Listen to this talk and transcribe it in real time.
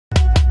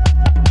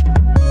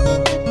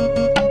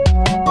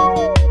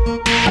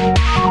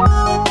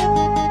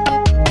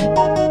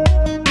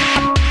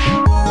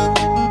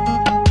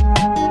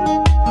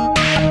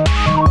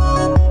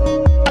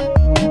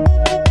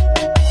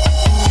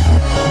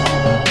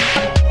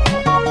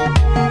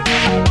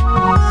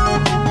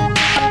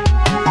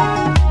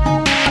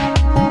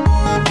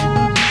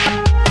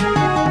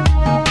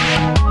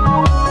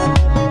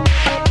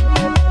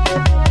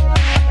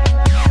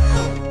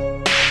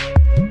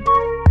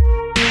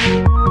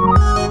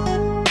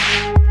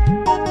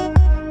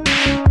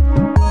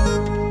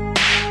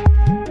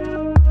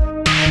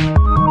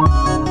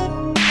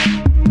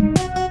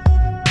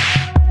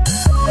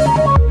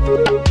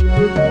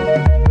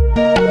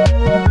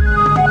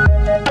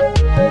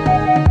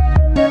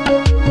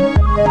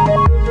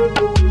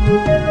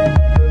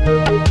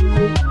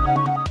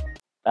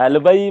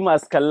Ɗalibai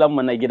masu kallon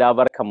mu na gida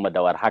barkanmu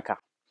da warhaka.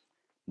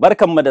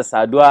 Barkanmu da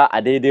saduwa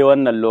a daidai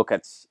wannan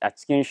lokaci a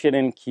cikin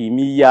shirin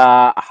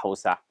kimiyya a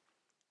Hausa.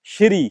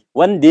 Shiri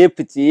wanda ya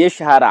fice ya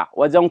shahara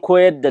wajen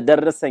koyar da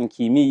darussan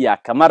kimiyya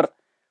kamar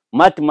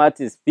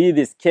mathematics,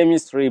 physics,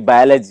 chemistry,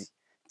 biology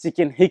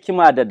cikin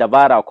hikima da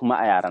dabara kuma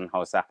a yaren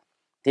Hausa.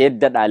 Ta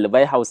yadda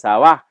ɗalibai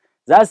Hausawa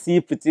za su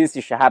yi fice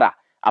su shahara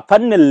a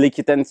fannin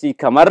likitanci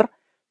kamar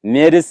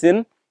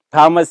medicine,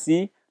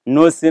 pharmacy,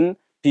 nursing,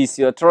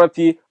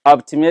 physiotherapy,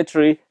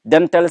 optometry,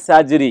 dental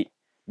surgery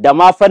da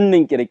ma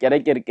fannin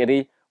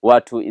kirkire-kirkire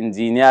wato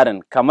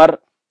engineering kamar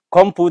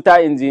computer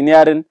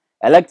engineering,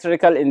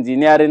 electrical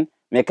engineering,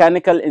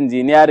 mechanical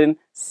engineering,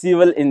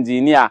 civil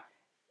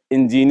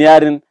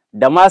engineering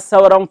da ma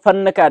sauran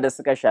fannuka da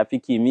suka shafi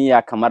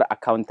kimiyya kamar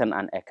accounting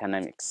and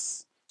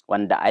economics,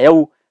 wanda a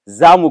yau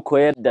za mu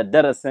koyar da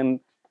darasin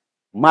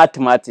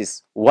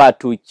mathematics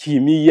wato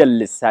kimiyyar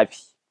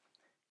lissafi.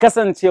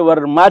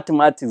 Kasancewar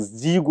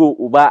mathematics jigo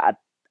uba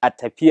a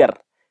tafiyar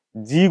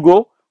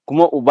jigo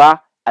kuma uba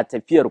a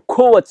tafiyar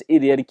kowace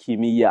iriyar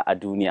kimiyya a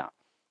duniya.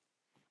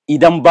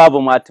 Idan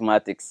babu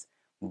mathematics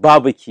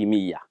babu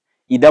kimiyya.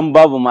 Idan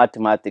babu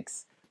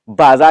mathematics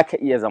ba za ka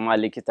iya zama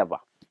likita ba,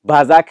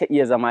 ba za ka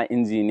iya zama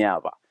injiniya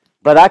ba,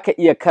 ba za ka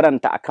iya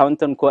karanta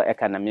accounting ko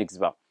economics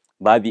ba,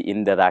 babu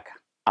inda za ka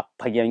a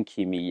fagen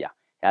kimiyya.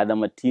 Ya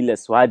zama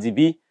tilas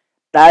wajibi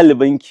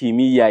ɗalibin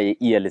kimiyya ya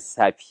iya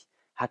lissafi.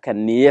 Hakan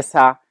ne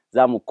yasa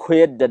za mu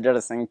koyar da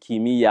darasin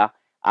kimiyya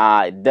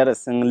a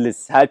darasin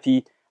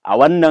lissafi a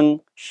wannan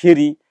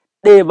shiri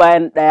ɗaya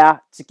bayan ɗaya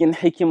cikin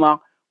hikima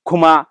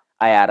kuma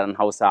a yaren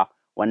Hausa,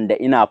 wanda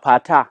ina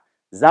fata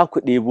za ku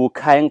ɗebo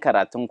kayan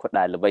karatunku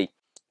ɗalibai,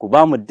 ku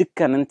ba mu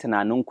dukkanin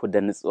tunaninku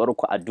da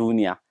nutsuwarku a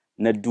duniya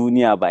na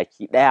duniya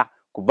baki ɗaya,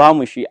 ku ba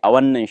mu shi a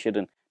wannan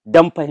shirin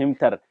don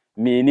fahimtar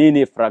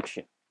menene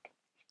fraction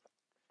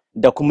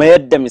da kuma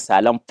yadda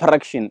misalan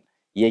fraction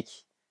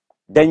yake,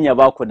 don ya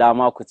ba ku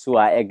dama ku ci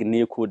wa egg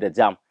ne ko da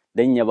jam,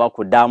 don ya ba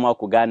ku dama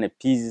ku gane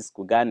physics,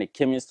 ku gane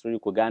chemistry,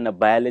 ku gane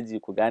biology,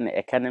 ku gane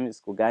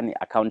economics, ku gane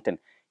accounting.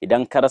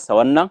 Idan ka rasa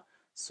wannan,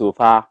 so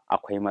fa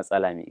akwai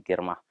matsala mai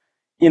girma.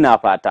 Ina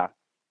fata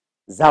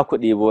za ku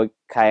ɗebo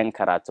kayan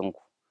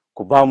karatunku,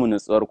 ku ba mu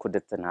nutsuwarku da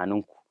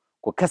tunaninku,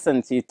 ku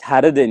kasance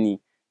tare da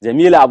ni,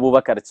 Jamila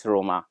Abubakar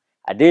Ciroma,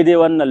 a daidai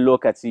wannan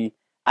lokaci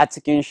a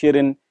cikin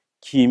shirin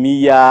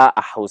kimiyya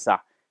a Hausa.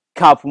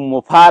 Kafin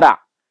mu fara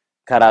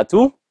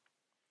karatu,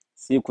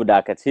 sai ku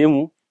dakace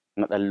mu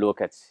na ɗan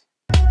lokaci.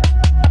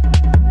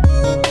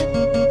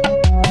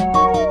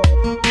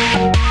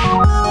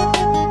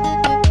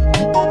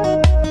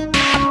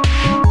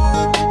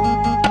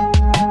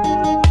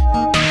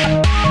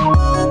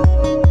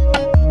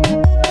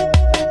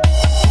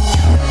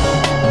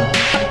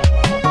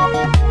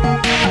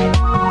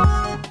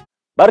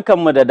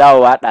 Barkanmu da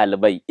dawowa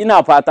ɗalibai,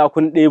 ina fata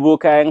kun ɗebo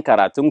kayan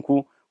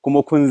karatunku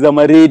kuma kun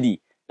zama redi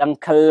ɗan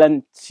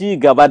kallon ci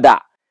gaba da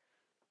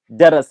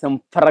darasin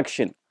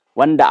fraction,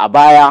 wanda a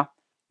baya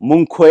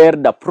mun koyar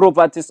da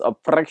properties of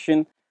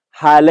fraction,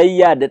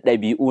 halayya da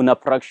ɗabi'u na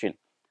fraction.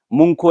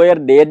 Mun koyar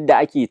da yadda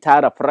ake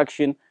tara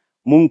fraction,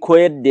 mun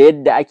koyar da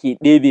yadda ake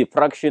ɗebe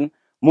fraction,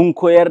 mun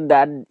koyar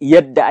da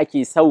yadda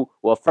ake sau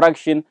wa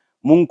fraction,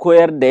 mun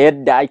koyar da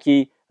yadda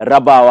ake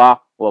rabawa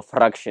wa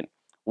fraction.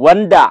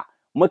 Wanda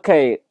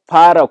muka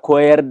fara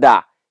koyar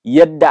da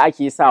yadda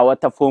ake sa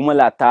wata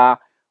formula ta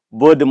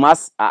body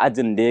mass a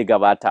ajin da ya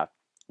gabata.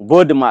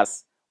 Body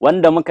mass,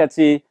 wanda muka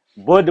ce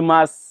body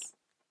mass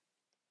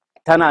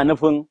tana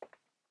nufin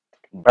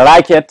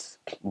bracket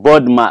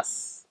body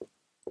mass,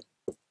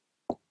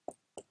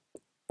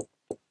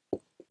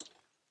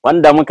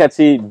 wanda muka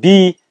ce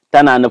B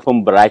tana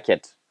nufin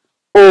bracket,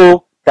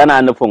 O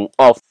tana nufin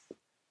off,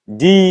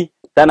 D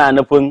tana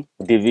nufin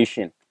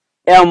division,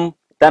 M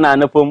tana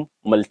nufin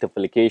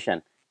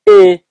multiplication,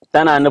 A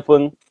tana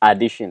nufin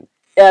addition,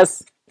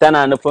 S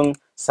tana nufin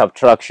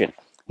subtraction.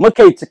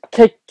 Muka yi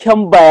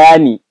cikakken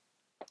bayani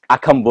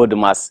akan body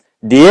mass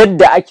da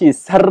yadda ake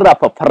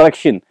sarrafa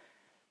fraction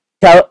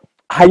ta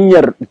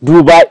hanyar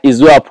duba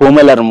zuwa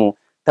formular mu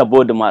ta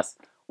body mass,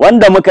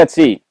 wanda muka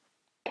ce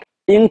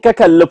in ka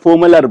kalli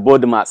formular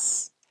body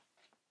mass,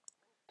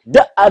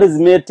 duk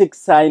arithmetic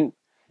sign,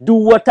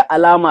 duk wata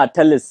alama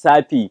ta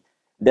lissafi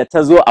da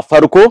ta zo a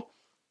farko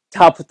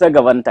ta fi ta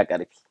gabanta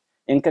ƙarfi.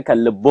 In ka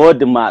kalli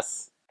body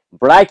mass,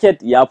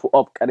 bracket ya fi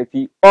off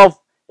ƙarfi, off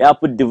ya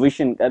fi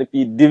division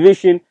ƙarfi,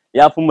 division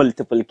ya fi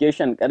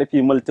multiplication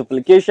ƙarfi,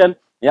 multiplication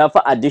ya fi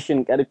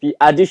addition ƙarfi,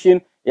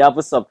 addition ya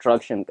fi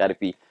subtraction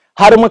ƙarfi.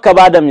 Har muka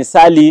ba da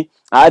misali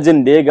a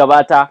ajin da ya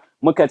gabata,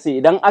 muka ce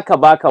idan aka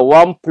baka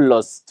 1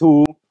 plus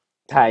 2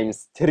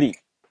 times 3,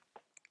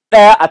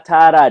 ɗaya a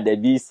tara da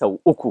biyu sau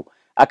uku,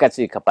 aka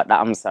ce ka faɗi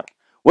amsar.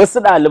 Wasu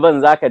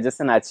ɗaliban za ka ji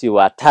suna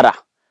cewa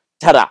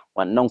tara,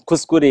 wannan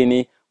kuskure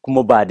ne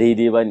kuma ba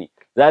daidai ba ne.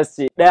 Za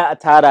su ce ɗaya a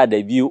tara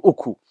da biyu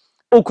uku,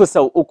 uku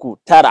sau uku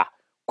tara,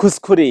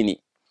 kuskure ne.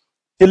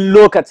 Duk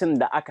lokacin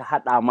da aka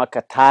haɗa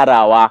maka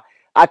tarawa,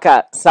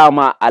 aka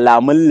sama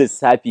alamun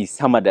lissafi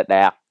sama da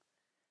ɗaya,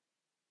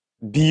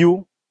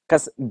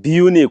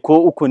 biyu ne ko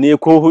uku ne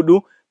ko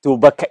huɗu, to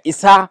baka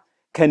isa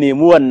ka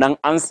nemi wannan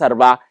ansar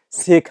ba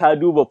sai ka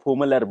duba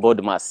formular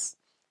BODMAS.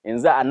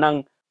 Yanzu a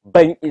nan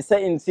ban isa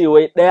in ce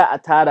wai ɗaya a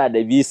tara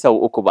da biyu sau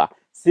uku ba,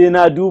 sai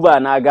na duba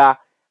na ga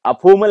a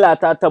formula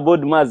ta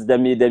BODMAS da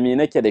me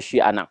nake da shi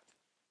a nan.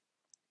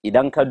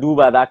 Idan ka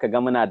duba za ka ga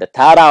muna da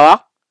tarawa,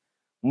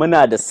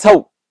 muna da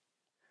sau.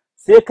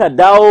 Sai ka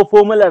dawo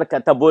formular ka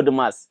ta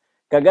BODMAS,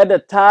 ka ga da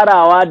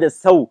tarawa da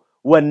sau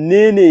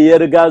wanne ne ya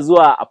riga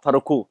zuwa a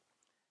farko.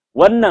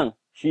 Wannan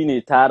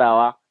shine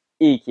tarawa,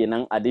 A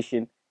kenan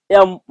addition,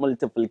 M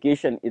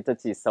multiplication ita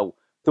ce sau.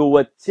 To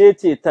wacce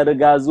ce ta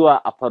riga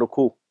zuwa a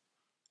farko?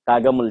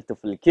 Kaga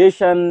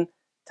multiplication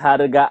ta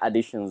riga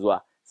addition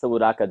zuwa.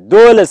 Saboda haka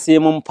dole sai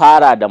mun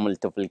fara da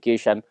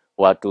multiplication,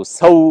 wato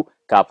sau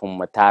kafin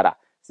mu tara.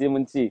 Sai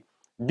mun ce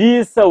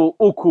bi sau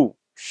uku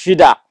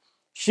shida,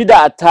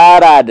 shida a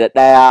tara da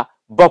ɗaya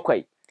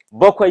bakwai,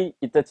 bakwai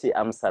ita ce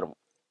amsar mu.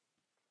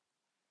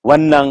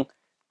 Wannan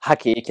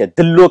haka yake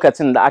duk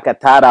lokacin da aka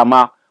tara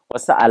ma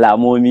wasu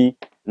alamomi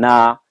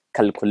na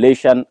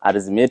calculation,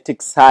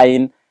 arithmetic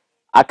sign,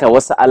 aka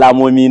wasu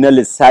alamomi na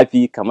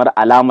lissafi kamar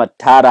alamar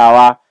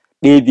tarawa,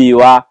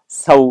 ɗebewa,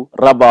 sau,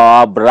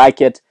 rabawa,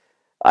 bracket,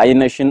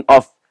 ainihin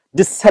of,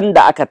 duk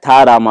sanda aka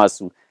tara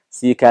masu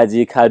sai ka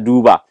je ka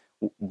duba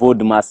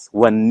BODMAS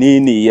wanne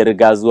ne ya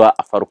riga zuwa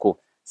a farko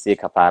sai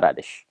ka fara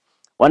da shi.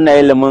 Wannan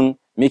ilimin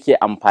muke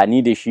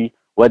amfani da shi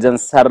wajen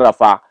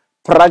sarrafa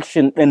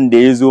fraction ɗin da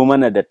ya zo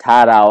mana da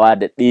tarawa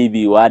da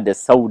ɗebewa da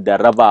sau da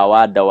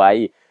rabawa da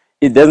waye.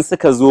 Idan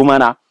suka zo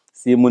mana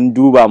sai mun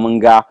duba mun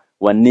ga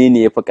wanne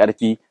ne ya fi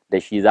ƙarfi, da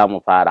shi za mu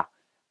fara.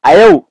 A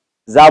yau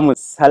za mu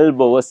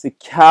salba wasu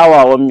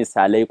kyawawan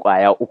misalai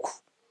ƙwaya uku,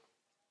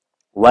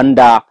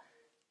 wanda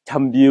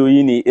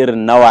tambayoyi ne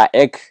irin na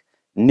WAEC,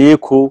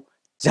 NECO,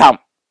 JAMB.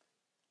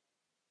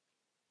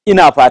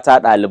 Ina fata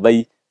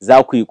ɗalibai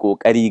za ku yi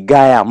ƙoƙari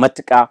gaya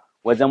matuƙa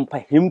wajen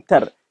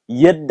fahimtar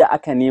yadda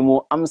aka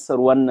nemo amsar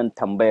wannan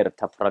tambayar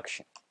ta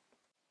fraction.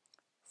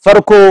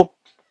 Farko,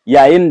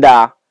 yayin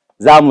da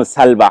za mu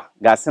salba,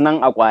 ga su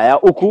nan a ƙwaya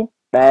uku,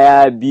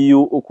 ɗaya,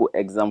 biyu, uku,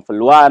 example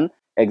 1,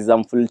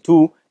 example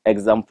 2,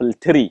 example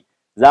 3.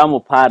 Za mu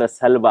fara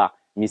salba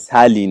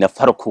misali na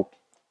farko.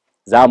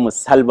 Za mu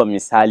salba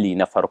misali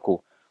na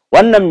farko.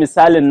 Wannan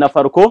misalin na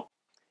farko,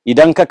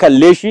 idan ka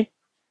kalle shi,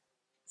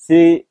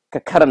 sai ka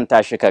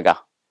karanta shi kaga.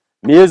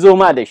 Me ya zo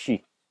ma da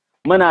shi?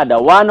 Muna da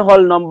 1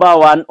 whole number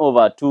 1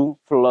 over 2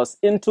 plus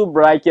into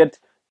bracket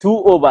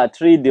 2 over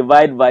 3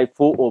 divided by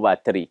 4 over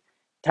 3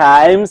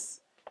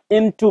 times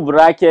into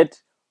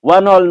bracket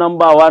 1 whole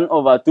number 1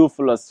 over 2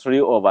 plus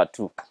 3 over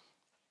 2.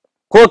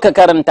 Ko ka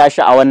karanta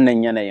shi a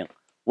wannan yanayin.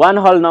 1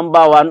 whole number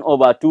 1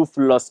 over 2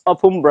 plus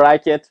open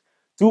bracket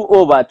 2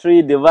 over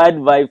 3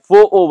 divided by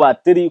 4 over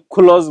 3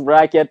 close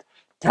bracket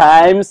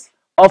times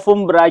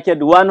open bracket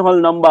 1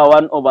 whole number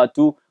 1 over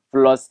 2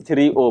 plus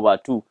 3 over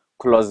 2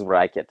 close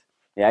bracket.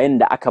 Yayin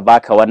da aka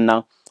baka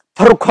wannan,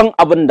 farkon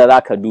abin da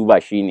zaka duba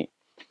shine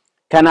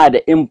kana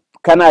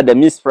da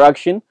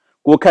misfraction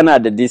ko kana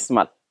da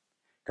decimal.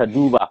 Ka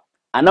duba,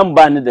 a nan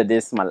bani da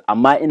decimal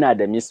amma ina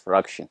da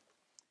misfraction.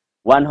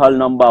 1 whole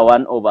number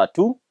 1 over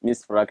 2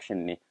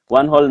 misfraction ne,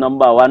 1 whole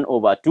number 1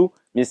 over 2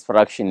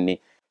 misfraction ne.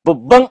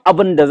 Babban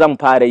abin da zan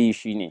fara yi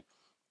shine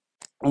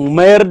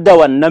mayar da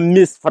wannan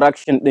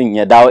misfraction din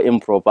ya dawo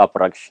improper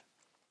fraction,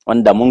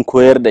 wanda mun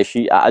koyar da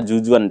shi a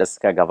ajujuwan da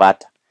suka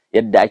gabata,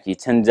 yadda ake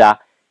canja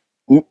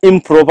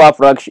improper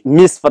fraction,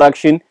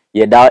 misfraction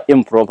ya dawo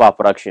improper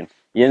fraction.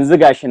 Yanzu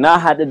gashi na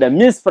haɗu da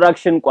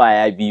misfraction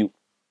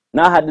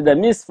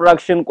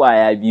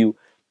ƙwaya biyu.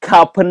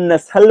 Kafin na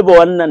salba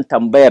wannan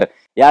tambayar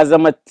ya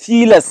zama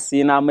tilas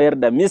sai na mayar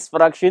da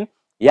misfraction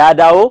ya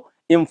dawo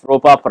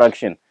improper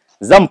fraction.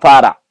 Zan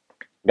fara,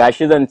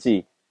 gashi zan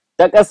ce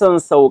ta ƙasan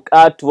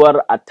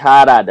sauƙatuwar a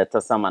tara da ta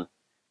saman,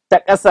 ta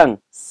ƙasan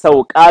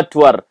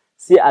sauƙatuwar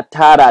sai a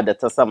tara da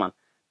ta saman,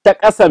 ta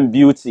ƙasan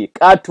biyu ce,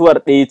 ƙatuwar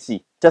ɗaya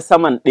ce, ta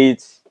saman ɗaya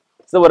ce.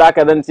 Saboda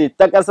haka zan ce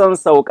ta ƙasan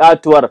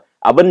sauƙatuwar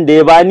abin da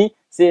ya bani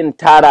sai in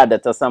tara da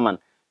ta saman.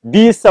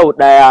 Bi sau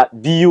ɗaya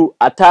biyu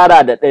a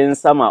tara da ɗayan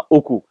sama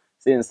uku,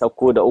 sai in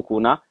sauko da uku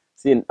na,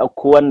 sai in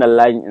ɗauko wannan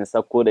layin in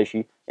sauko da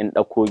shi, in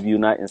ɗauko biyu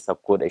na in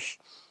sauko da shi.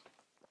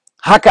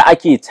 Haka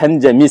ake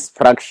canja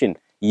misfraction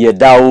ya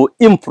dawo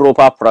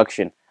improper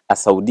fraction a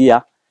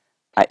Saudiya,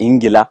 a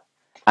Ingila,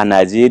 a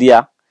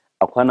Najeriya,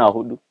 a kwana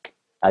hudu,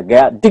 a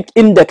Gaya, duk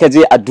inda ka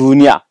je a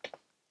duniya.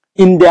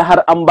 Inda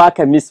har an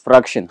baka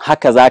misfraction,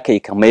 haka za ka yi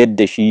ka mayar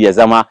da shi ya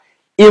zama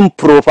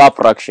improper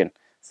fraction.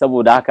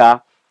 Saboda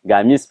haka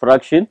ga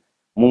misfraction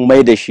mun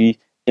mai da shi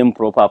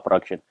improper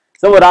fraction.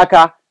 Saboda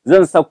haka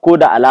zan sauko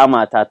da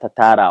alamata ta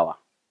tarawa.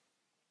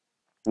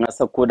 Na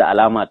sauko da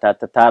alamata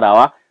ta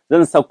tarawa,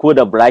 zan sauko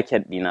da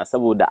bracket dina,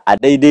 saboda a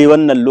daidai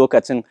wannan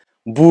lokacin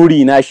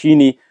buri na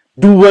shine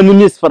duk wani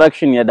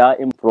misfraction ya dawo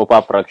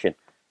improper fraction.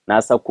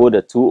 Na sauko da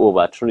 2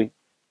 over 3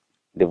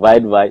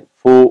 divide by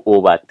 4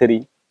 over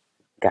 3.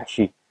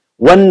 Gashi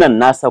wannan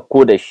na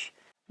sauko da shi,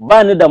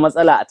 ba ni da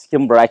matsala a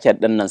cikin bracket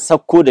din nan,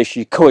 sauko da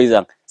shi kawai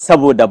zan,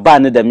 saboda ba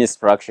ni da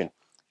misfraction.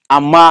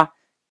 Amma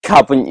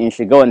kafin in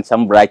shiga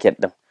wancan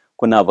bracket din,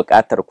 kuna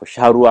buƙatar ku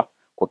sha ruwa,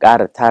 ku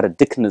ƙara tara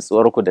duk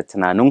nutsuwarku da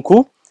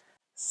tunaninku,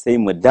 sai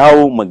mu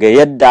dawo mu ga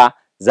yadda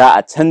za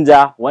a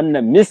canja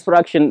wannan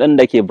misfraction ɗin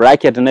da ke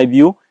bracket na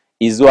biyu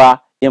izuwa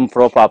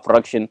improper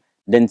fraction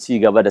don ci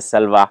gaba da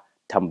salva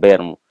tambayar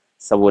mu.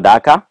 Saboda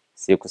haka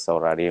sai ku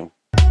saurare mu.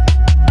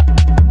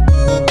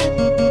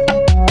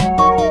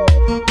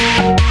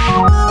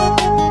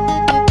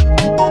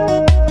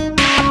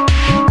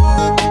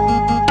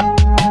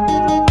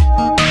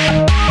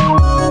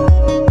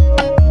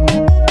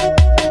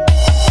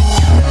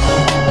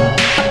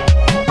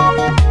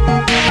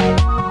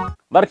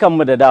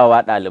 Barkanmu da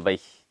dawowa ɗalibai,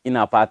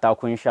 ina fata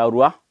kun sha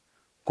ruwa,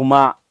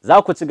 kuma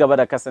za ku ci gaba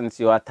da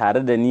kasancewa tare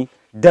da ni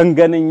don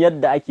ganin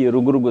yadda ake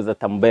rugurguza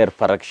tambayar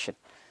fraction.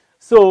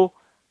 So,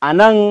 a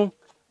nan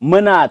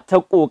muna ta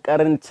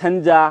ƙoƙarin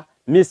canja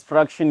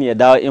misfraction ya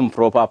dawo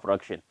improper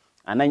fraction.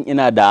 A nan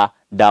ina da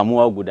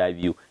damuwa guda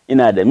biyu,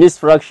 ina da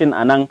misfraction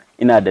a nan,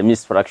 ina da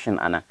misfraction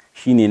a nan.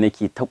 Shi ne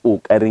nake ta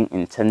ƙoƙarin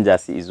in canja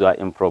su zuwa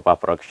improper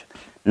fraction.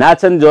 Na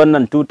canja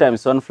wannan 2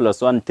 times 1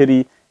 plus 1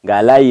 3,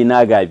 ga layi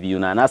na ga biyu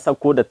na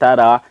sako da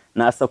tarawa,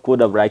 na sako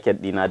da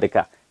bracket ɗina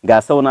duka, ga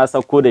sau na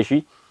sako da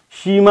shi,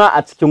 shi ma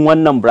a cikin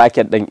wannan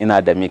bracket ɗin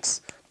ina da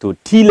mix. To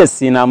tilas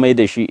sai na mai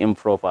da shi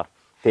improper,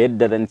 ta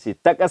yadda zan ce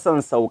ta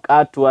ƙasan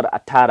sauƙatuwar a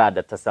tara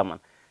da ta saman,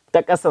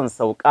 ta ƙasan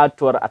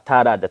sauƙatuwar a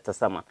tara da ta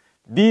saman,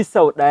 bi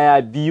sau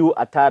ɗaya biyu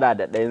a tara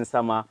da ɗayan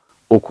sama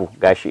uku,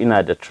 gashi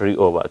ina da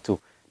 3/2.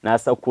 Na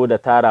sako da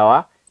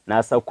tarawa,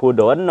 na sako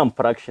da wannan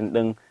fraction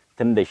ɗin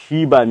tunda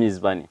shi ba mix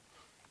ba ne.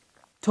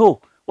 To,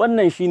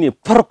 wannan shine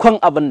farkon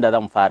abin da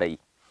zan fara yi.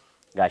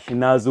 Gashi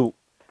na zo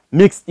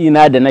mix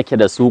ɗina da nake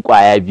da su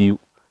ƙwaya biyu,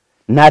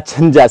 na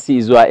canja su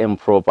zuwa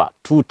improper.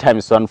 2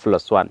 times 1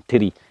 plus 1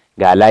 3,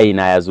 ga layi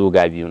na ya zo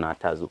ga biyu na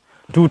ta zo.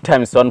 2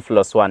 times 1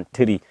 plus 1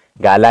 3,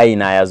 ga layi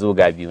na ya zo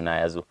ga biyu na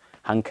ya zo.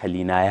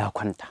 Hankali na ya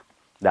kwanta.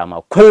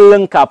 Dama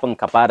kullum kafin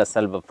ka fara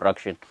solve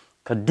fraction,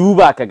 ka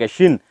duba ka ga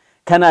shin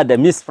kana da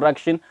mix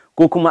fraction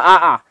ko kuma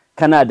a'a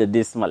kana da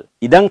decimal.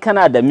 Idan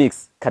kana da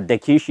mix, ka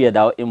dake shi ya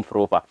dawo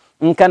improper.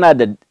 In kana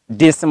da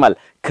decimal,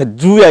 ka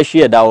juya shi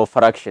ya dawo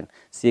fraction,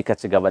 sai ka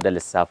ci gaba da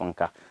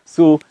lissafinka.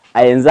 So, a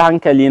yanzu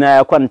hankali na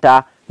ya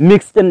kwanta,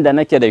 mix ɗin da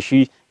nake da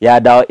shi ya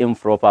dawo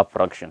improper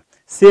fraction.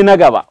 Sai na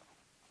gaba,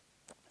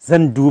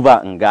 zan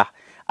duba in ga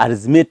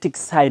arithmetic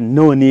sign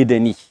nawa ne da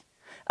ni.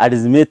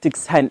 Arithmetic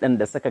sign ɗin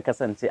da suka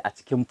kasance a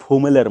cikin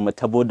formular mu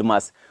ta board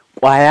mass,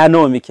 ƙwaya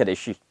nawa muke da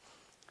shi.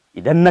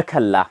 Idan na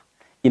kalla,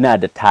 ina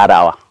da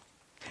tarawa,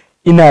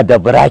 ina da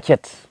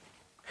bracket,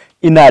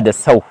 ina da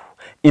sau,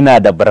 ina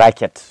da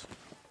bracket,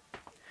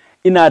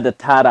 ina da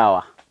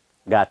tarawa,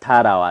 ga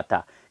tarawa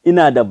ta,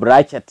 ina da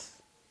bracket,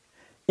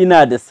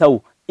 ina da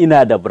sau,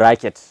 ina da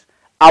bracket.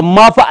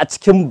 Amma fa a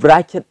cikin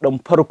bracket ɗin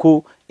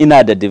farko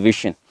ina da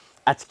division,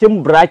 a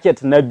cikin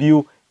bracket na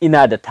biyu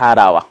ina da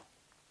tarawa.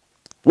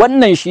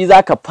 Wannan shi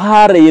za ka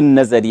fara yin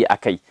nazari a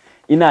kai.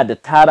 Ina da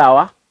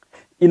tarawa,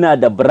 ina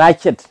da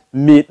bracket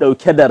mai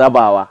ɗauke da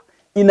rabawa,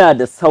 ina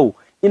da sau,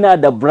 ina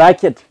da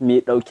bracket mai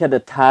ɗauke da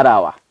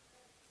tarawa.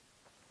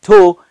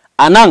 To,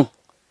 a nan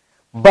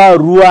ba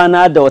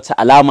ruwana da wata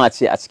alama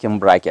ce a cikin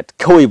bracket,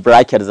 kawai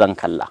bracket zan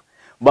kalla.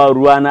 Ba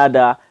ruwana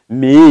da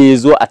me ya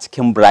zo a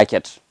cikin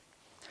bracket.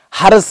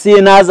 Har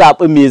sai na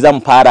zaɓi me zan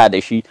fara da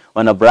shi,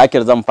 wani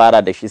bracket zan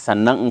fara da shi,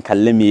 sannan in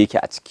kalli me yake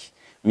a ciki.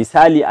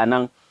 Misali a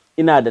nan,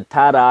 ina da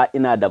tara,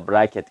 ina da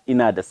bracket,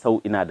 ina da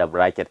sau, ina da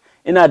bracket.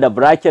 Ina da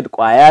bracket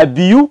ƙwaya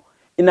biyu,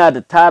 ina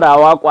da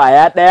tarawa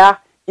ƙwaya ɗaya,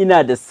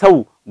 ina da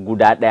sau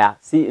guda ɗaya.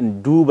 Sai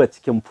in duba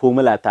cikin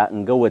formula ta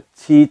in ga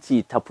wacce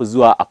ce ta fi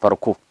zuwa a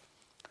farko.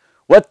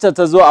 Wacce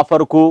ta zo a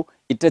farko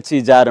ita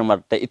ce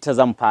jarumar, da ita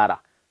zan fara.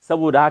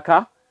 Saboda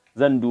haka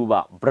zan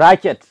duba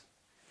bracket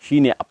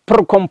shine a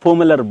farkon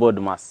formular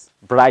board mass,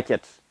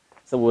 bracket.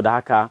 Saboda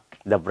haka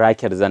da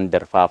bracket zan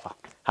darfafa.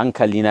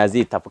 Hankalina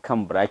zai tafi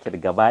kan bracket,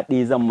 gaba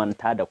ɗaya zan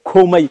manta da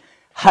komai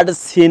har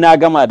sai na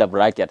gama da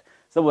bracket.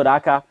 Saboda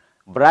haka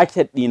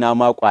bracket ɗina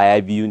ma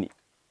ƙwaya biyu ne.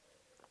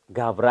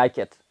 Ga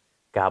bracket,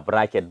 ga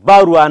bracket.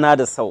 Ba ruwana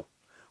da sau,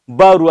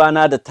 ba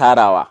ruwana da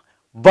tarawa,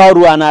 ba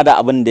ruwana da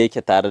abin da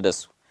yake tare da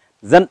su.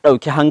 Zan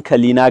ɗauki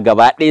hankalina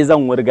gaba ɗaya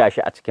zan wurga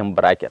shi a cikin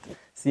bracket.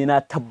 Sai na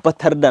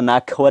tabbatar da na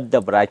kawar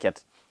da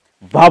bracket.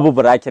 Babu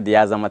bracket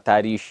ya zama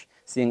tarihi.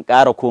 Sai in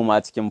ƙara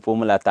koma cikin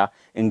formula ta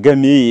in ga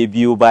me ya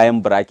biyo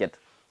bayan bracket.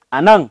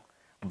 A nan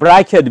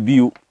bracket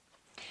biyu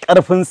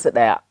ƙarfinsu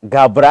ɗaya,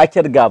 ga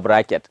bracket ga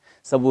bracket.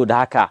 Saboda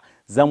haka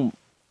zan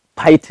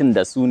fighting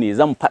da su ne,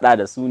 zan faɗa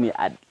da su ne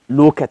a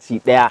lokaci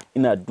ɗaya.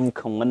 Ina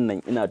dukan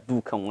wannan, ina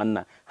dukan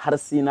wannan, har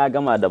sai na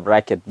gama da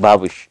bracket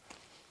babu shi.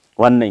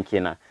 Wannan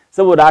kenan.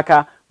 Saboda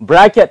haka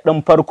bracket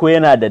ɗin farko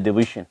yana da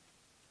division,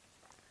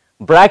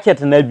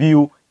 bracket na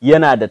biyu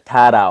yana da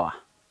tarawa,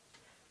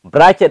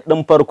 bracket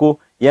ɗin farko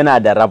yana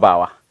da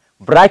rabawa,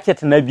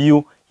 bracket na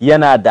biyu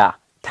yana da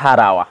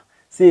tarawa.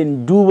 Sai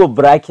in duba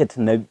bracket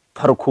na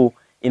farko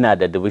ina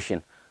da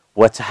division.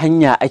 Wace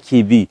hanya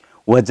ake bi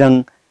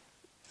wajen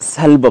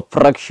solve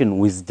fraction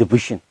with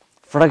division?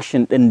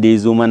 Fraction ɗin da ya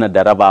zo mana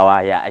da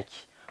rabawa ya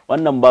ake.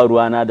 Wannan ba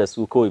ruwana da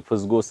su, kawai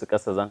fusgo su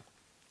ƙasa zan.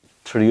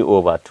 3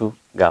 over 2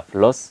 ga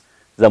plus,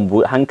 zan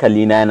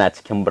hankalina yana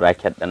cikin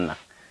bracket din nan,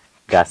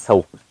 ga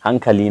sau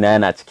hankalina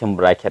yana cikin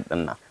bracket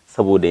din nan,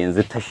 saboda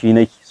yanzu tashi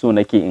nake so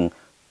nake in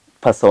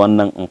fasa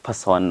wannan in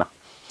fasa wannan.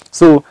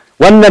 So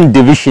wannan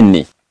division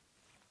ne.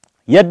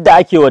 Yadda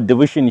ake wa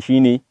division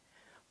shine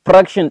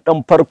fraction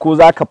ɗin farko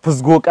zaka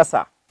fusgo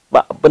ƙasa,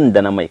 ba abin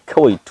da na mai,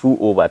 kawai 2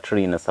 over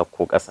 3 na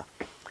sako ƙasa.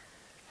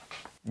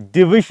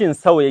 Division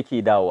sau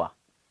yake dawowa.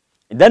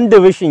 Idan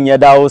division ya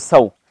dawo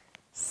sau,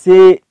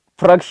 sai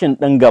fraction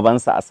ɗin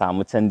gabansa a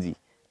samu canji.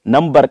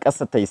 Nambar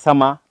ƙasa ta yi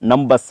sama,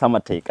 nambar sama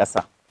ta yi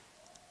ƙasa.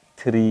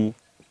 3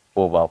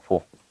 over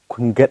 4.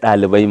 Kun ga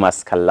ɗalibai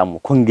masu kallon mu,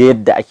 kun ga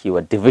yadda ake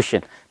wa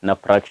division na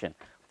fraction.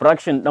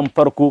 Fraction ɗin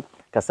farko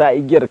ka sa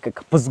igiyar ka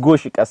fusgo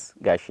shi ƙas,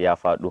 gashi ya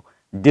faɗo.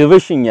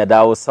 Division ya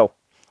dawo sau.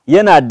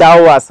 Yana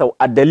dawowa sau,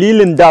 a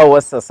dalilin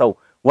dawowarsa sau,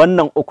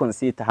 wannan ukun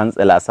sai ta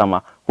hantsila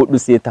sama, 4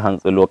 sai ta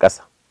hantsilo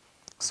ƙasa.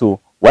 So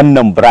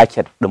wannan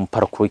bracket ɗin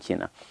farko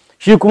kenan.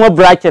 Shi kuma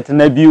bracket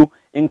na biyu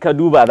in ka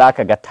duba za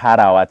ka ga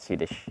tarawa ce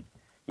da shi,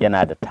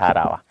 yana da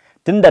tarawa.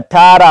 Tunda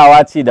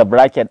tarawa ce da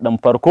bracket ɗin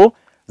farko,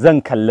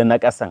 zan kalli na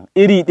ƙasan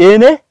iri ɗaya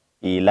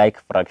ne? Like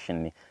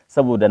fraction ne,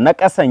 saboda na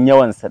ƙasan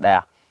yawansu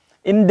ɗaya.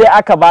 In dai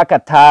aka baka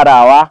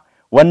tarawa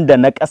wanda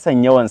na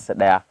ƙasan yawansu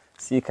ɗaya,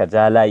 sai ka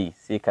ja layi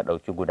sai ka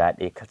ɗauki guda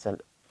ɗaya kacal.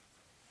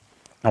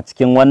 A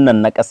cikin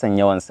wannan na ƙasan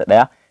yawansu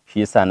ɗaya, shi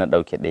yasa na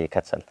ɗauki ɗaya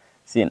kacal.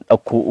 Sai in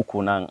ɗauko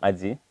uku na in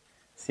aje,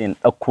 sai in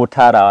ɗauko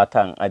tarawa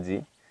ta in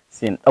aje,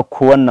 sai in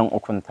ɗauko wannan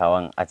ukun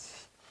tawan in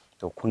aje.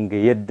 To kun ga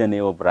yadda na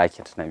yi wa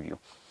bracket na biyu.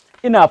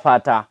 Ina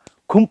fata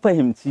kun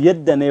fahimci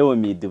yadda na yi wa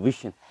mai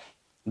division.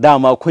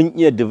 Dama kun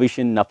iya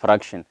division na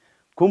fraction.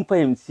 Kun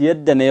fahimci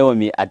yadda na yi wa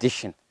mai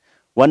addition.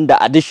 Wanda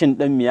addition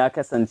ɗin mu ya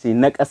kasance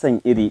na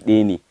ƙasan iri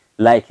ɗaya ne,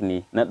 like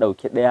ne, na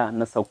ɗauki ɗaya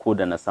na sauko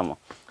da na sama.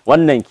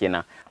 Wannan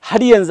kenan. Har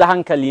yanzu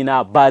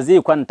hankalina ba zai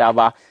kwanta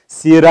ba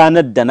sai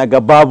ranar da na ga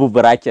babu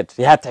bracket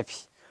ya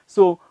tafi.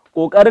 So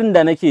ƙoƙarin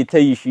da nake ta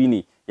yi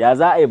shine ya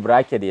za a yi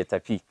bracket ya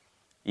tafi.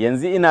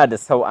 Yanzu ina da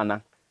sau a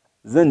nan.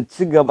 Zan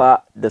ci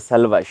gaba da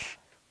salvage.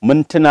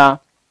 Mun tuna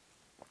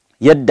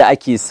yadda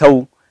ake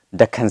sau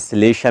da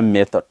cancellation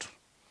method.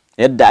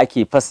 Yadda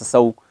ake fasa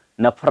sau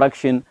na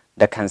fraction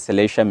da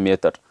cancellation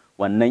method.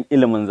 Wannan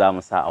ilimin za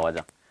mu sa a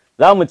wajen.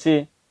 Za mu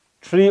ce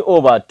 3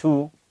 over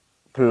 2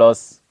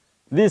 plus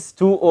this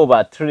 2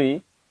 over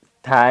 3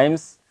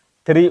 times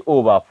 3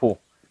 over 4.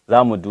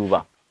 Za mu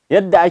duba.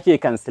 Yadda ake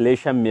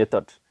cancellation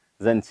method,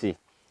 zan ce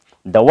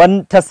da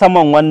ta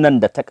saman wannan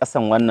da ta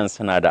ƙasan wannan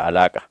suna da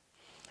alaƙa.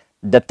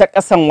 Da ta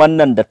ƙasan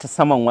wannan da ta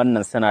saman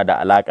wannan suna da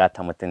alaƙa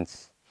ta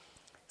mutunci.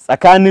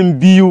 Tsakanin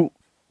 2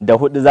 da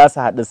 4 za su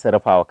haɗu su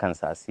rufa wa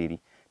kansu asiri.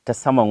 Ta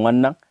saman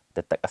wannan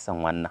da ta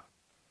ƙasan wannan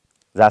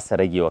za su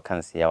rage wa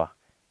kansu yawa.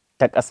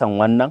 Ta ƙasan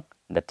wannan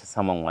da ta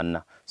saman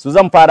wannan. Su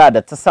zan fara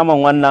da ta saman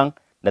wannan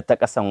da ta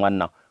ƙasan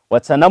wannan.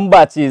 Wace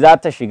namba ce za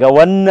ta shiga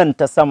wannan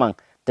ta saman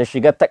ta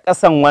shiga ta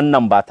ƙasan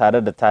wannan ba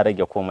tare da ta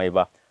rage komai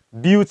ba?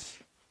 2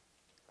 ce.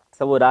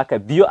 Saboda haka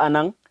 2 a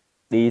nan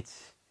 1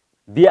 ce.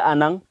 2 a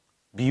nan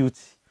 2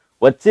 ce.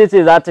 Wacce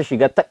ce za ta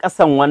shiga ta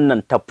ƙasan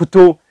wannan ta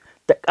fito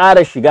ta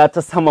ƙara shiga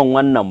ta saman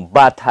wannan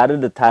ba tare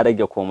da ta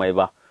rage komai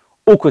ba?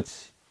 3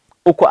 ce.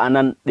 3 a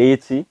nan 1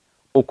 ce.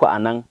 3 a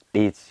nan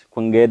 1 ce.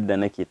 Kun ga yadda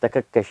nake ta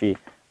kakkashe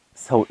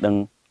sau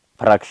ɗin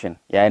fraction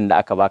yayin da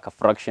aka baka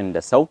fraction da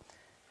sau.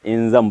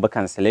 In zan bi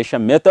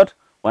cancellation method,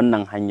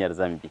 wannan hanyar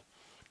zan bi.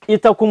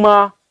 Ita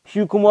kuma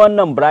shi kuma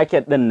wannan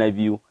bracket ɗin na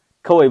biyu,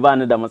 kawai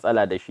bani da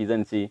matsala da shi,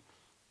 zan ce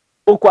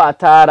 3 a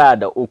tara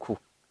da 3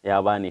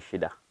 ya bani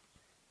 6.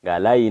 Ga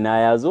layi na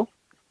ya zo,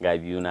 ga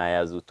 2 na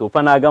ya zo. To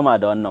fa na gama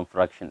da wannan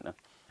fraction ɗin.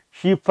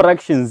 Shi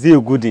fraction zai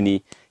gudu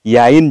ne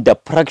yayin da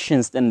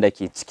fractions ɗin da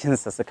ke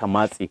cikinsa suka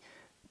matse.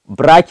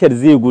 Bracket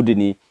zai gudu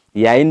ne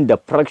yayin da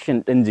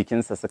fraction ɗin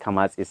jikinsa suka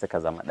matse suka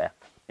zama ɗaya.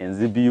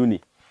 Yanzu 2 ne.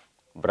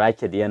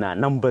 Bracket yana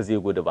nan ba zai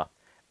gudu ba.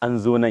 An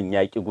zo nan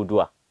ya ƙi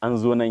guduwa. An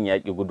zo nan ya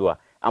ƙi guduwa.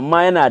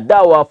 Amma yana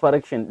dawa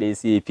fraction ɗaya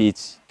sai ya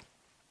feci.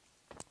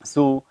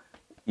 So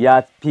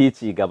ya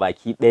feci ga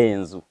baki ɗaya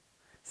yanzu.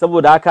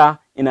 Saboda haka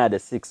ina da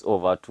 6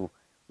 over 2.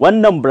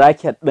 Wannan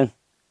bracket ɗin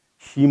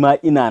shi ma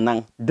ina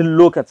nan duk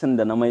lokacin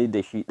da na mai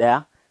da shi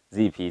ɗaya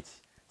zai feci.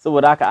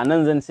 Saboda haka a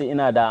nan zan ce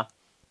ina da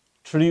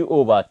 3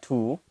 over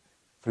 2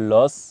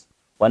 plus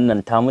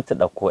wannan ta mutu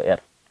ɗauko r.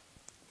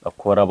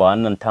 Ɗauko raba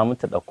wannan ta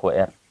mutu ɗauko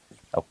r.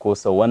 Ɗauko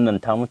sau wannan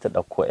ta mutu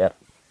ɗauko r.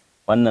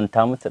 Wannan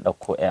ta mutu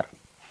ɗauko r.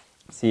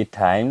 Sai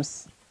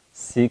times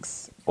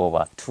 6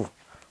 over 2.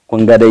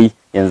 Kun ga dai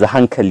yanzu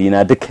hankali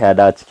na duka ya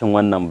dawo cikin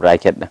wannan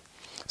bracket ɗin.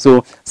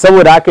 So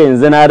saboda haka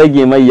yanzu na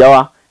rage mai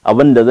yawa.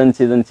 Abin da zan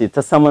ce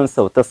ta saman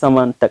sau ta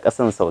saman, ta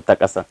ƙasan sau ta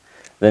ƙasan.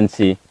 Zan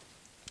ce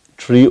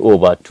 3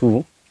 over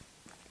 2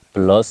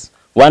 plus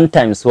 1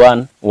 times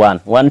 1 1,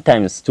 1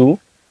 times 2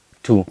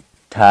 2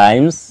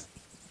 times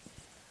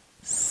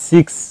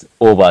 6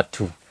 over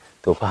 2.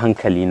 To fa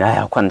hankali na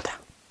ya kwanta.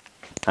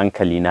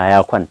 Hankali na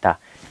ya kwanta.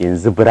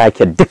 Yanzu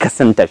bracket duka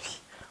sun tafi.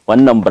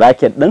 Wannan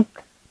bracket ɗin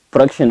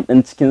fraction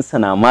ɗin cikinsa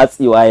na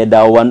matsewa ya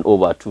dawo 1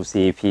 over 2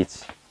 sai ya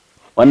fece.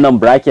 Wannan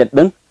bracket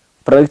ɗin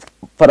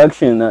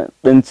fraction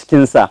ɗin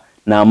cikinsa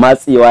na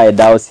matsewa ya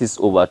dawo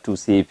 6/2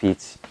 sai ya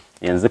fece.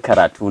 Yanzu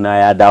karatu na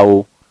ya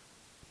dawo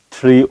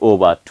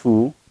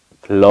 3/2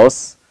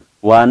 plus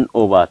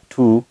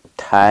 1/2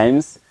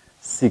 times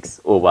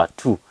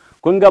 6/2.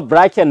 Kun ga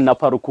bracket na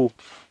farko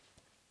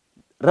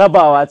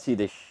rabawa ce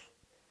da shi,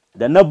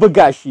 da na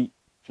buga shi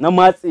na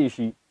matse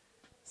shi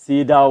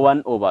sai dawo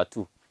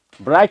 1/2.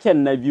 Bracket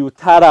na biyu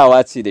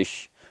tarawa ce da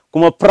shi,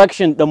 kuma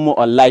fraction ɗinmu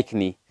unlike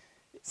ne.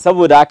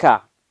 Saboda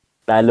haka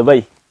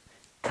ɗalibai,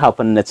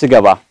 kafin na ci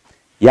gaba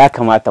ya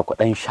kamata ku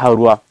ɗan sha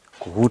ruwa,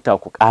 ku huta,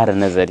 ku ƙara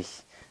nazari,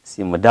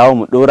 sai mu dawo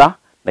mu ɗora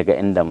daga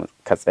inda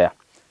muka tsaya.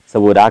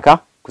 Saboda haka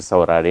ku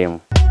saurare mu.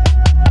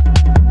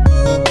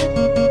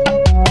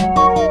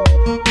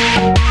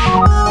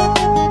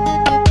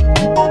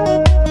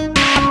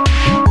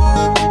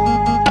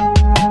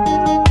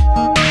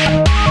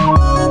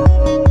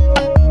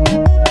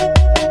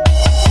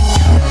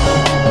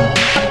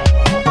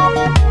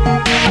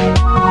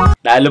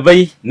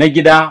 Ɗalibai na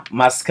gida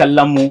masu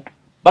kallon mu,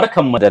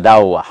 barkanmu da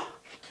dawowa.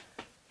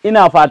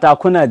 Ina fata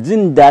kuna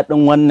jin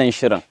daɗin wannan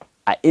shirin,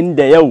 a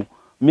inda yau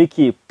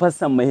muke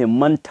fasa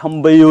muhimman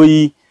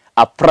tambayoyi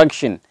a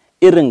fraction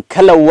irin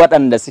kalar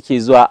waɗanda suke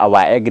zuwa a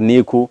WAEC,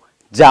 NECO,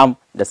 JAM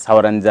da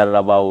sauran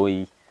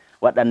jarrabawoyi,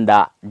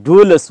 waɗanda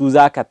dole su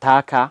za ka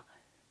taka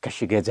ka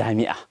shiga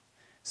jami'a,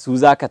 su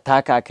za ka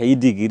taka ka yi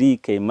digiri,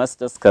 ka yi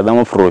masters, ka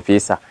zama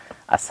professor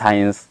a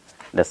science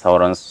da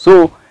sauransu.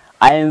 So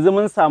a yanzu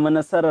mun samu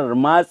nasarar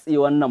matse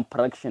wannan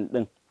fraction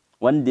ɗin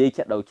wanda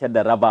yake ɗauke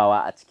da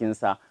rabawa a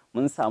cikinsa.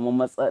 Mun samu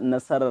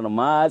nasarar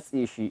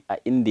matse shi a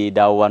inda ya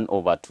dawo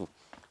 1/2.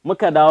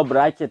 Muka dawo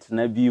bracket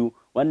na biyu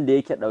wanda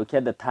yake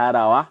ɗauke da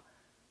tarawa,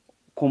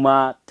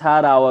 kuma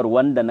tarawar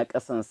wanda na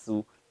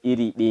ƙasansu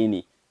iri ɗaya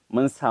ne.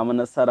 Mun samu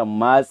nasarar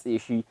matse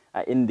shi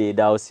a inda ya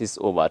dawo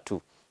 6/2.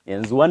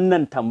 Yanzu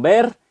wannan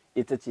tambayar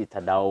ita ce ta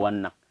dawo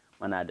wannan.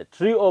 Muna da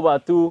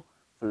 3/2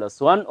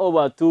 plus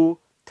 1/2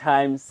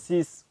 times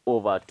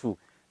 6/2.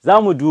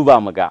 Za mu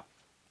duba mu ga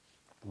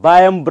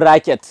bayan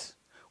bracket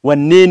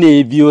wanne ne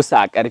ya biyo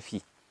sa a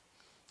ƙarfi.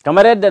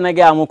 Kamar yadda na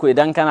gaya muku,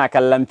 idan kana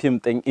kallon fim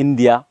ɗin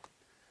India,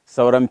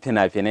 sauran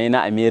fina-finai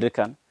na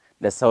American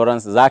da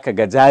sauransu, za ka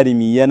ga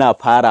jarumi yana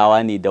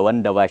farawa ne da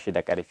wanda ba shi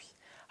da ƙarfi,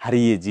 har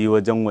ya je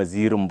wajen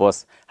wazirin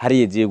boss, har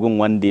ya je gun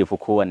wanda ya fi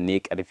kowanne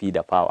ƙarfi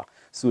da fawa.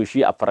 So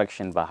shi a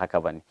fraction ba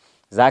haka ba ne.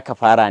 Za ka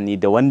fara ne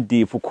da wanda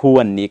ya fi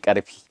kowanne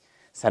ƙarfi,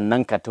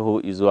 sannan ka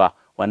taho izuwa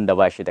wanda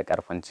ba shi da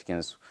ƙarfin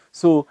cikinsu.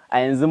 So a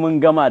yanzu mun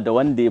gama da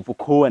wanda ya fi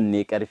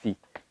kowanne ƙarfi,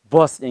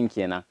 boss ɗin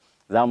kenan.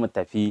 Za mu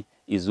tafi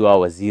izuwa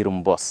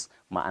wazirin boss,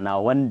 ma'ana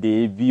wanda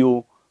ya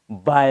biyo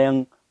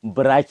bayan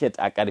bracket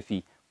a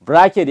ƙarfi.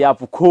 Bracket ya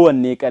fi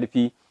kowanne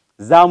ƙarfi,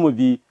 za mu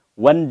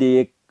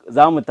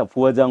tafi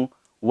wajen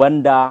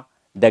wanda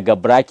daga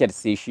bracket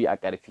sai shi a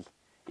ƙarfi.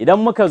 Idan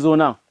muka zo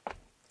nan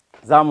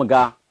za mu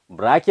ga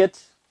bracket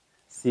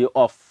sai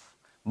off,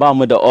 ba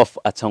mu da off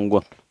a can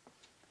gun.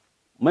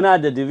 Muna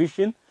da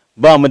division,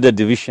 ba mu da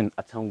division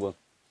a can gun.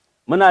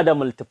 Muna da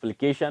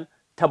multiplication,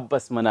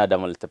 tabbas muna da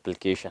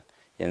multiplication.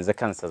 Yanzu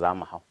kansa za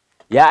mu hau.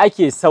 Ya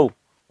ake sau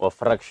wa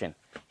fraction?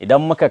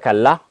 Idan muka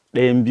kalla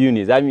ɗayan biyu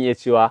ne, za mu iya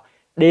cewa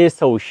 1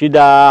 sau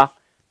 6,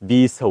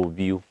 2 sau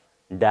 2.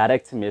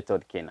 Direct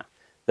method kenan.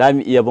 Za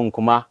mu iya bin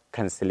kuma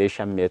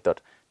cancellation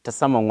method, ta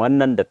saman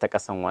wannan da ta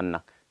ƙasan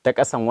wannan, ta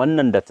ƙasan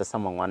wannan da ta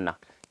saman wannan.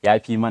 Ya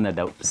fi mana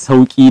da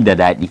sauƙi da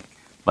daɗi.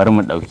 Bari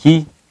mu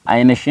ɗauki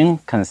ainihin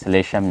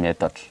cancellation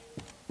method.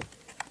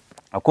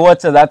 Akwai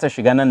wacce za ta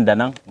shiga nan da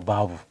nan?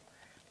 Babu,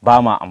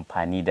 ba ma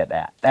amfani da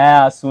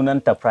ɗaya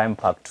sunanta prime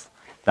factor.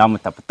 Za mu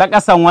tafi ta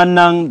ƙasan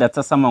wannan da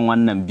ta saman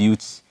wannan biyu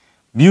ce.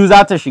 Biyu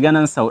za ta shiga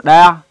nan sau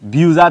ɗaya,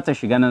 biyu za ta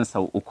shiga nan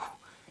sau uku.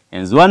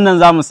 Yanzu wannan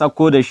za mu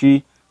sauko da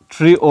shi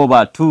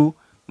 3/2,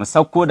 mu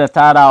sauko da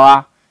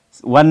tarawa,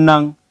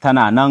 wannan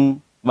tana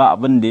nan ba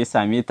abin da ya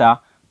same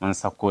ta, mun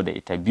sauko da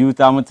ita. Biyu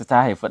ta mutu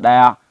ta haifi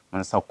ɗaya,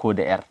 mun sauko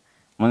da 'yar.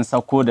 Mun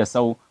sauko da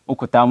sau,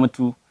 uku ta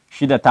mutu,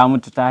 6 ta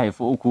mutu ta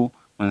haifi uku,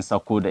 mun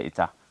sauko da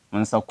ita.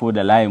 Mun sauko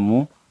da layin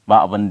mu,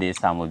 ba abin da ya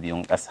samu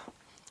biyun ƙasa.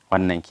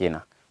 Wannan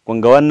kenan.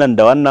 Kun ga wannan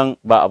da wannan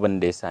ba abin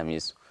da ya same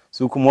su.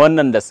 Su kuma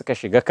wannan da suka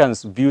shiga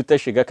kansu, biyu ta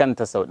shiga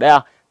kanta sau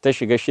ɗaya, ta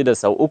shiga 6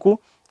 sau uku,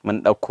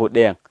 mun ɗauko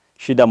ɗayan.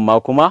 6 ma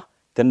kuma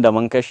tunda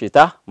mun kashe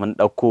ta, mun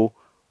ɗauko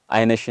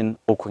ainihin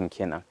ukun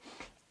kenan.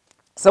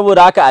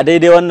 Saboda haka a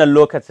daidai wannan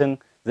lokacin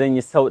zan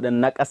yi sau ɗin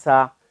na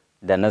ƙasa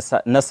da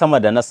na sama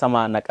da na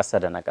sama, na ƙasa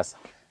da na ƙasa.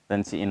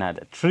 Zan ce ina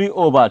da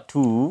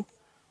 3/2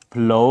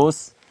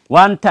 plus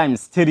 1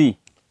 times 3,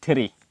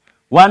 3.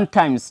 1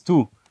 times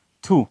 2,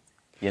 2.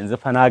 Yanzu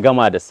fa na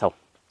gama da sau.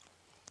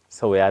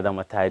 Sau ya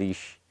zama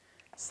tarihi.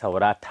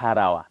 Saura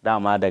tarawa.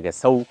 Dama daga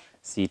sau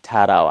sai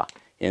tarawa.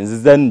 Yanzu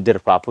zan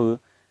dirfafi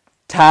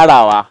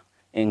tarawa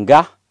in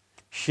ga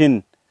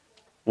shin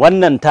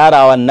wannan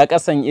tarawan na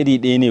ƙasan iri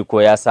ɗaya ne ko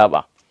ya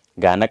saba.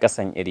 Ga na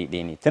ƙasan iri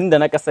ɗaya ne. Tunda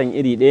na ƙasan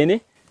iri ɗaya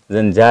ne,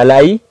 zan ja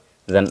layi,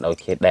 zan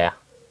ɗauke ɗaya.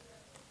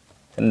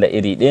 Tunda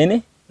iri ɗaya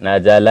ne, na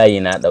ja layi,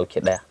 na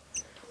ɗauki ɗaya.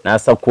 Na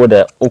sauko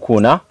da uku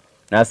na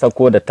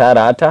sauko da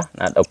tarata,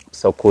 na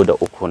sauko da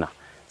uku na.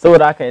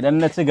 saboda haka idan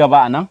na ci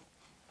gaba a nan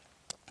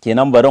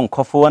kenan bari in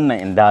kwafo wannan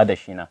in dawo da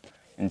shi nan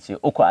in ce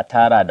 3 a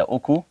tara da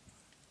 3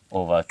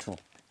 over 2.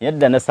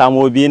 Yadda na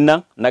samo biyun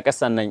nan na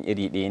ƙasan nan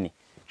iri ɗaya ne,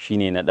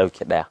 shine na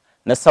ɗauki ɗaya.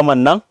 Na saman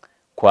nan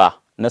kwa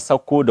na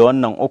sauko da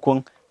wannan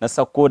 3 na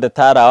sauko da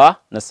tarawa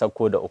na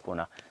sauko da 3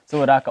 na.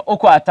 Saboda haka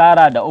 3 a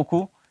tara da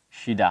 3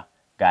 6,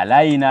 ga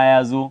layi na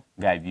ya zo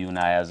ga biyu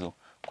na ya zo.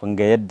 Kun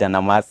ga yadda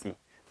na matse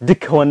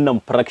duka wannan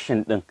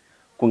fraction ɗin,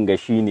 kun ga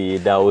shine ya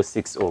dawo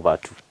 6 over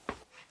 2.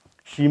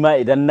 Shi ma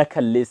idan na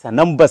kalle sa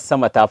number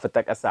sama ta fi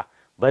ta ƙasa,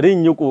 bari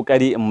in yi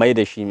ƙoƙari in mai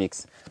da shi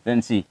mix.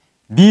 Zan ce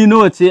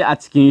bino ce a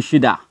cikin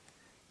 6,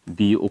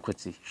 biyu 3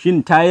 ce.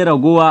 Shin ta yi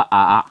ragowa?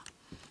 A'a.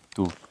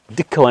 To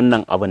duka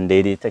wannan abin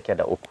daidai take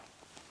da 3.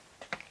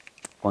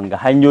 Kun ga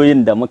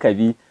hanyoyin da muka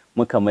bi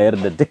muka mayar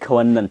da duka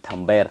wannan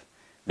tambayar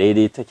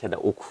daidai take da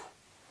 3.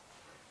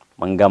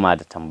 Mun gama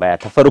da tambaya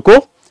ta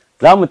farko,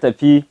 za mu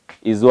tafi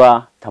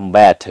zuwa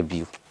tambaya ta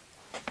biyu.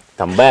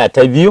 Tambaya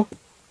ta biyu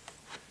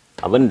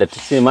abin da ta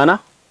ce mana,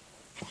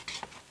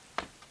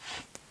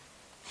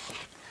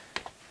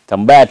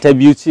 tambaya ta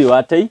biyu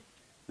cewa ta yi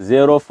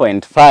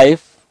 0.5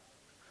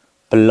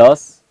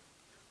 plus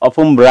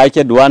open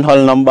bracket 1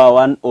 whole number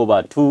 1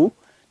 over 2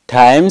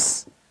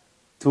 times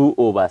 2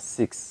 over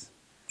 6.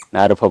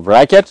 Na rufe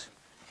bracket,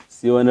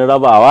 sai wani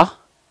rabawa,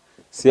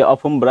 sai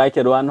open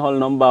bracket 1 whole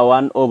number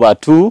 1 over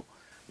 2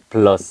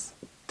 plus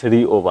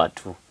 3 over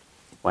 2.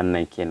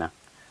 Wannan kenan.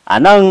 A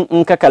nan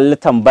in ka kalli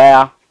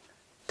tambaya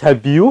ta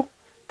biyu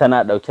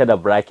tana ɗauke da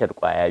bracket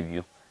ƙwaya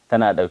biyu,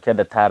 tana ɗauke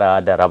da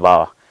tarawa da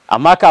rabawa.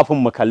 Amma kafin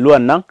mu kalli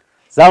wannan,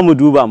 za mu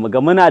duba mu ga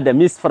muna da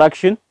mixed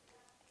fraction,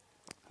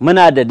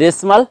 muna da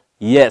decimal,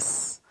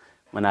 yes,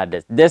 muna da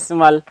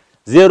decimal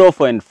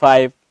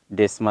 0.5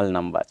 decimal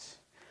numbers.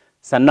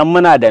 Sannan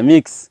muna da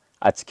mix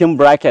a cikin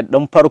bracket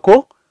ɗin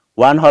farko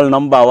 1 whole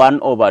number 1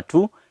 over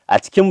 2, a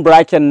cikin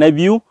bracket na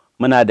biyu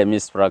muna da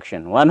mixed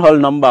fraction 1 whole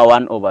number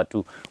 1 over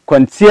 2.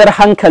 Kwanciyar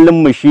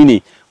hankalinmu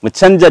shine mu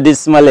canja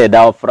decimal ya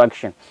dawo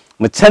fraction,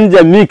 mu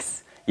canja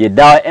mix ya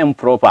dawo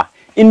improper.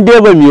 In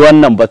dai ba mu yi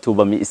wannan ba to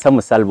ba mu isa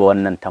mu salba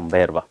wannan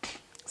tambayar ba.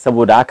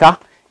 Saboda haka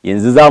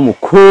yanzu za mu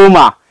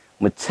koma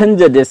mu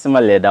canja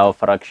decimal ya dawo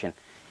fraction.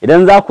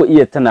 Idan za ku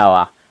iya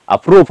tunawa a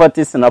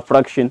properties na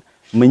fraction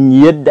mun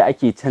yi yadda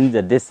ake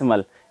canja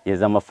decimal ya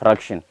zama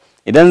fraction.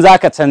 Idan za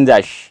ka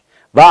canja shi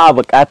ba a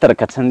buƙatar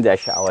ka canja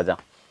shi a wajen,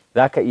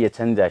 za ka iya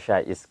canja shi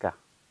a iska,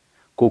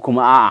 ko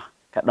kuma a'a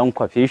ka ɗan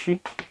kwafe shi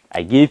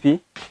a gefe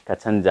ka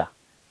canja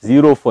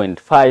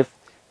 0.5.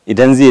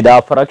 idan zai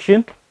dawo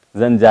fraction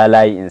zan ja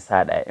layi in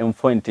sa ɗaya, in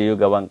point ya yi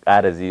gaban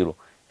ƙara 0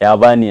 ya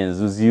bani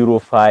yanzu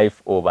 0.5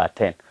 over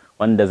 10,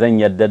 wanda zan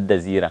yarda da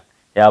ziran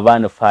ya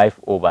bani 5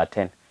 over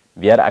 10.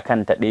 5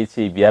 akan ta ɗaya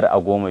ce, 5 a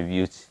 10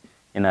 2 ce,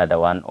 ina da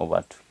 1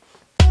 over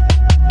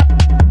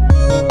 2.